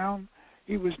fell down.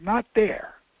 He was not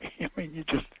there. I mean,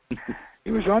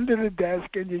 he was under the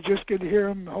desk, and you just could hear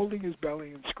him holding his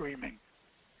belly and screaming.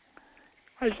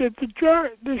 I said,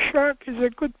 the shark is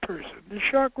a good person. The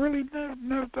shark really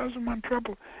never doesn't want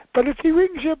trouble. But if he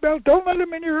rings your bell, don't let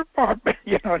him in your apartment.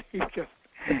 You know, he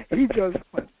just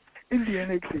went. Indian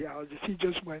ichthyologist. He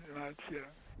just went nuts, you know.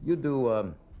 You do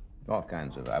all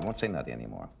kinds of, I won't say nothing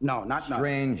anymore. No, not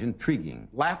strange, intriguing.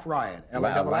 Laugh riot.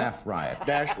 Laugh riot.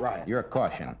 Dash riot. You're a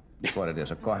caution. That's what it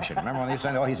is, a caution. Remember when they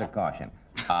said, "Oh, he's a caution."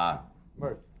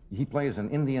 He plays an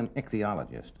Indian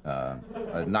ichthyologist,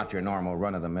 not your normal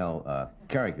run-of-the-mill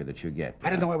character that you get. I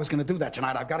didn't know I was going to do that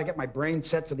tonight. I've got to get my brain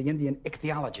set for the Indian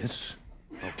ichthyologist.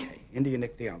 Okay, Indian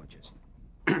ichthyologist.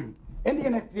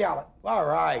 Indian ichthyologist. All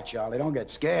right, Charlie, don't get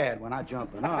scared. We're not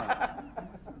jumping up.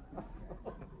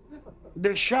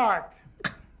 The shark.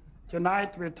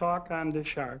 Tonight we talk on the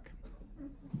shark.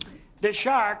 The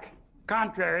shark,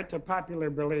 contrary to popular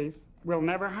belief, will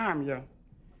never harm you.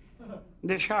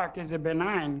 The shark is a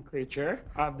benign creature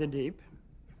of the deep.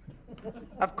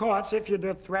 Of course, if you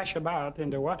do thresh about in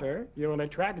the water, you will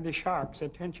attract the shark's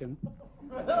attention,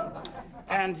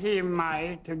 and he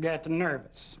might get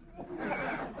nervous.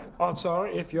 Also,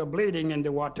 if you're bleeding in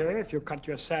the water, if you cut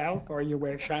yourself or you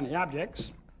wear shiny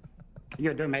objects,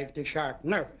 you do make the shark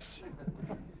nervous.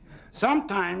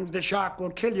 Sometimes the shark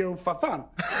will kill you for fun.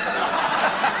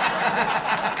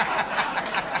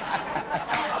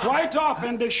 Quite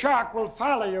often, the shark will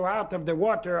follow you out of the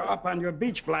water up on your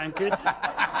beach blanket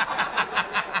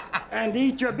and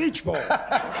eat your beach ball.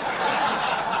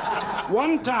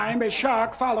 One time, a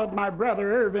shark followed my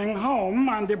brother Irving home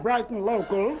on the Brighton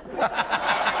Local.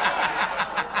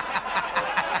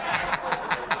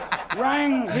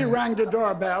 He rang the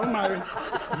doorbell. My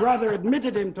brother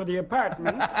admitted him to the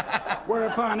apartment,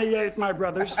 whereupon he ate my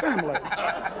brother's family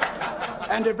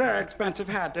and a very expensive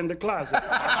hat in the closet.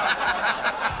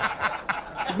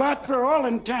 But for all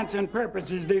intents and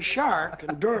purposes, the shark,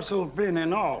 dorsal fin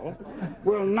and all,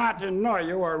 will not annoy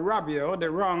you or rub you the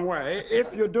wrong way if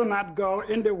you do not go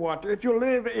in the water. If you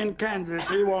live in Kansas,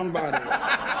 he won't bother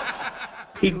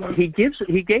you. He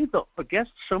gave the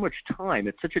guests so much time.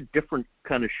 It's such a different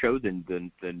kind of show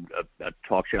than a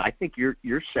talk show. I think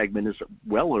your segment is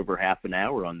well over half an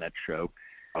hour on that show.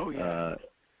 Oh yeah.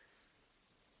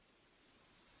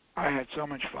 I had so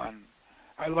much fun.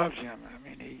 I loved him. I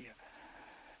mean,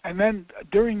 and then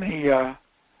during the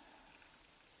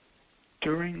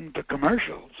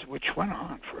commercials, which went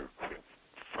on for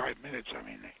 5 minutes, I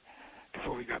mean,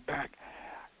 before we got back,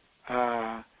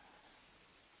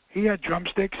 he had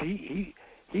drumsticks. He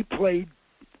played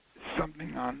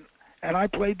something on, and I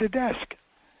played the desk.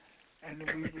 And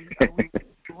we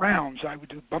rounds. I would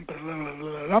do bump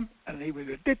and he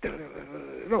would do,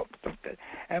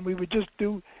 and we would just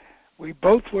do. We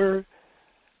both were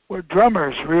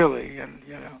drummers, really, and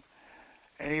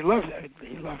and he loved that.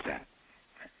 He loved that.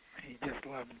 He just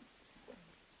loved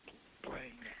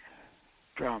playing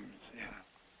drums.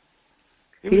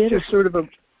 He had a sort of a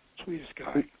sweetest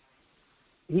guy.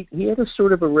 He had a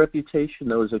sort of a reputation,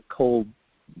 though, as a cold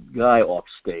guy off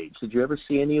stage. Did you ever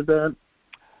see any of that?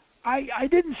 I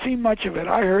didn't see much of it.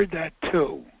 I heard that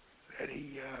too. That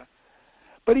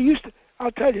but he used to.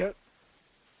 I'll tell you.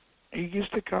 He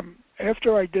used to come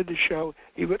after I did the show.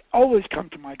 He would always come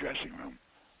to my dressing room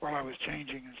while I was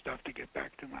changing and stuff to get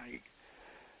back to my,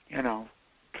 to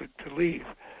leave,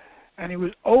 and he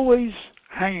was always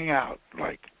hanging out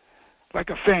like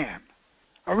a fan,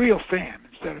 a real fan,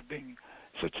 instead of being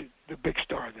the big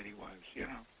star that he was,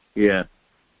 Yeah.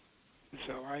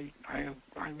 So I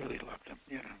really loved him,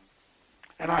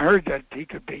 and I heard that he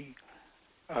could be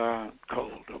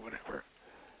cold or whatever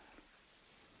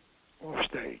off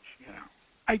stage,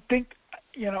 I think,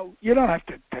 you don't have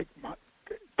to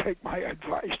take my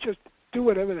advice. Just do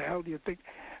whatever the hell you think,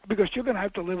 because you're going to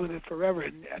have to live with it forever,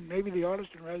 and maybe the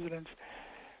artist in residence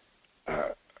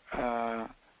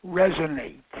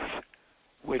resonates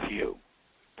with you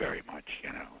very much,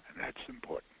 and that's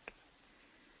important.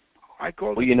 I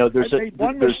made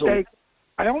one mistake.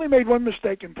 I only made one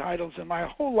mistake in titles in my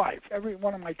whole life. Every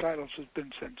one of my titles has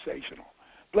been sensational.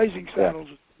 Blazing Saddles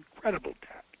is an incredible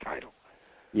title.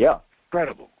 Yeah.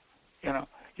 Incredible.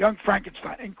 Young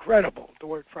Frankenstein, incredible. The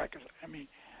word Frankenstein. I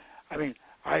mean,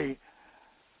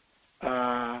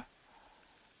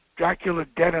 Dracula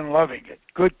Dead and Loving It.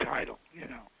 Good title,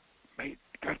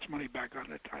 got its money back on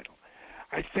the title.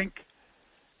 I think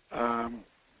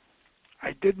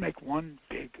I did make one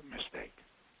big mistake.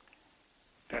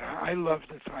 That I loved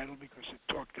the title because it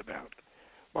talked about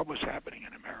what was happening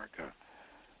in America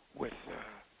with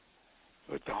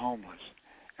the homeless,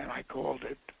 and I called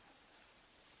it.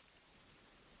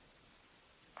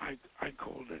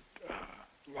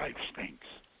 Life Stinks.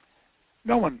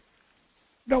 No one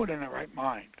in their right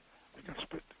mind is going to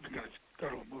go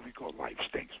to a movie called Life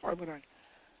Stinks. Why the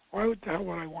hell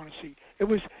would I want to see? It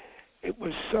was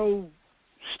so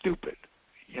stupid,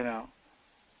 I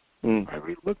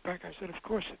look back. I said, of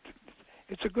course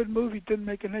it's a good movie. It didn't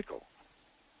make a nickel.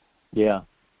 Yeah.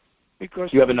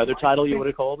 Because you have another title you would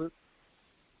have called it?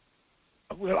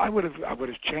 Well, I would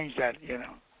have changed that.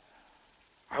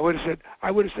 I would have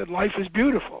said Life is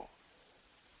Beautiful,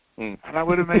 and I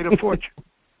would have made a fortune.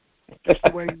 Just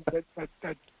the way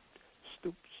that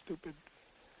stupid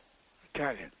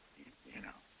Italian,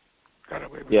 got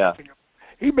away with something.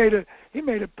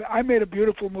 I made a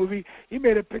beautiful movie. He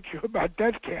made a picture about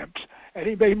death camps, and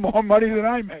he made more money than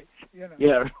I made.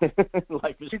 Yeah,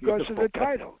 Life is because Beautiful. Of the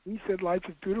title. He said Life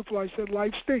is Beautiful. I said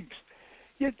Life Stinks.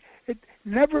 It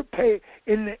never pay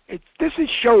in. This is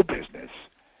show business.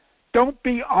 Don't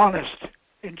be honest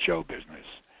in show business.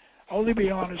 Only be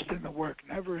honest in the work,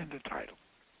 never in the title.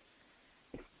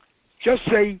 Just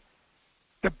say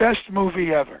the best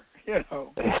movie ever. Just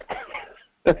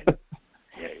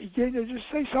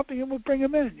say something and we'll bring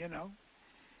him in.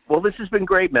 Well, this has been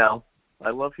great, Mel.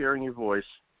 I love hearing your voice.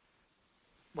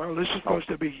 Well, this is supposed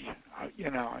to be, you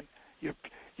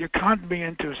conned me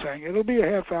into saying it'll be a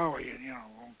half hour. It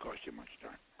won't cost you much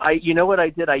time. You know what I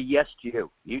did? I yesed you.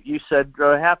 You said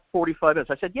half 45 minutes.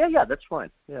 I said, yeah, that's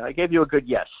fine. Yeah, I gave you a good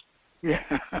yes. Yeah.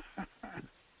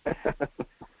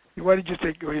 What did you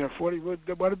think? 40. What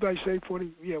did I say?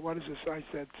 40. Yeah. What is this? I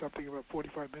said something about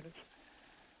 45 minutes.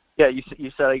 Yeah, you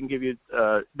said I can give you.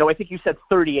 No, I think you said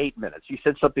 38 minutes. You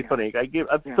said something funny. I give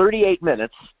 38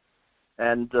 minutes,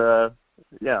 and I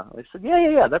said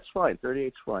yeah, that's fine.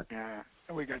 38's fine. Yeah,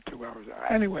 and we got 2 hours.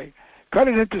 Anyway, cut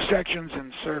it into sections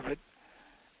and serve it.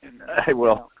 I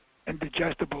will. In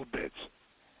digestible bits.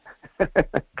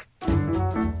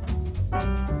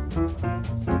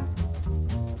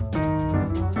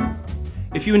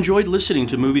 If you enjoyed listening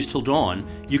to Movies Till Dawn,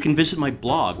 you can visit my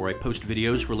blog where I post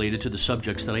videos related to the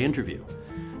subjects that I interview.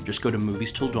 Just go to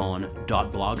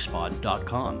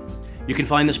moviestilldawn.blogspot.com. You can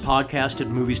find this podcast at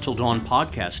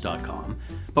moviestilldawnpodcast.com,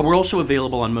 but we're also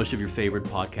available on most of your favorite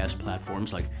podcast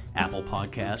platforms like Apple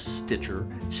Podcasts, Stitcher,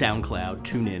 SoundCloud,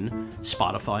 TuneIn,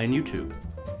 Spotify, and YouTube.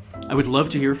 I would love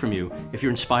to hear from you. If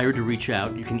you're inspired to reach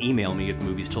out, you can email me at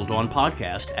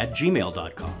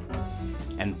moviestilldawnpodcast@gmail.com.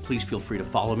 And please feel free to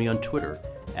follow me on Twitter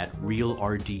at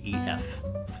ReelRDEF.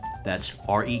 That's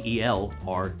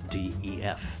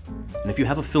REELRDEF. And if you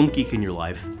have a film geek in your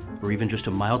life, or even just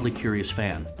a mildly curious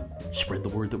fan, spread the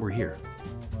word that we're here.